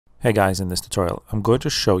Hey guys, in this tutorial, I'm going to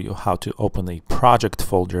show you how to open a project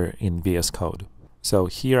folder in VS Code. So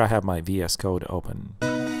here I have my VS Code open.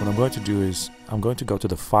 What I'm going to do is I'm going to go to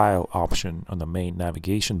the File option on the main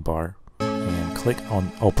navigation bar and click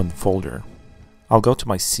on Open Folder. I'll go to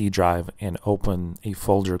my C drive and open a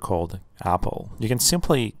folder called Apple. You can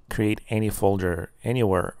simply create any folder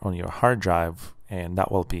anywhere on your hard drive and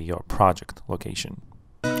that will be your project location.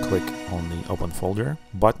 Click on the Open Folder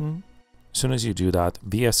button. As soon as you do that,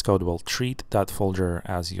 VS Code will treat that folder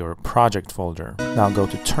as your project folder. Now go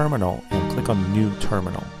to Terminal and click on New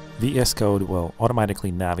Terminal. VS Code will automatically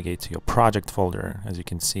navigate to your project folder. As you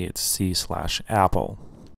can see, it's C/Apple.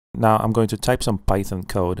 Now I'm going to type some Python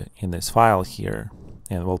code in this file here,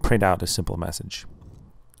 and we'll print out a simple message.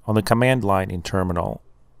 On the command line in Terminal,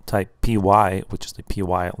 type py, which is the py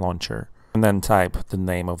launcher, and then type the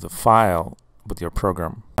name of the file with your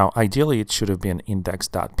program. Now ideally it should have been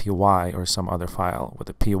index.py or some other file with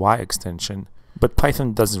a py extension, but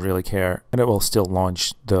Python doesn't really care and it will still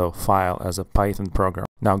launch the file as a Python program.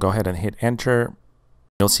 Now go ahead and hit enter.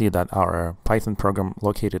 You'll see that our Python program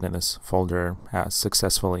located in this folder has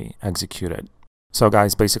successfully executed. So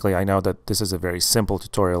guys, basically I know that this is a very simple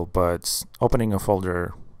tutorial, but opening a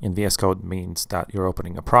folder in VS Code means that you're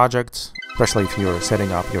opening a project. Especially if you're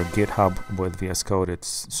setting up your GitHub with VS Code,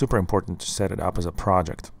 it's super important to set it up as a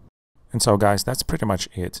project. And so guys, that's pretty much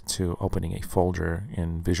it to opening a folder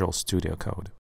in Visual Studio Code.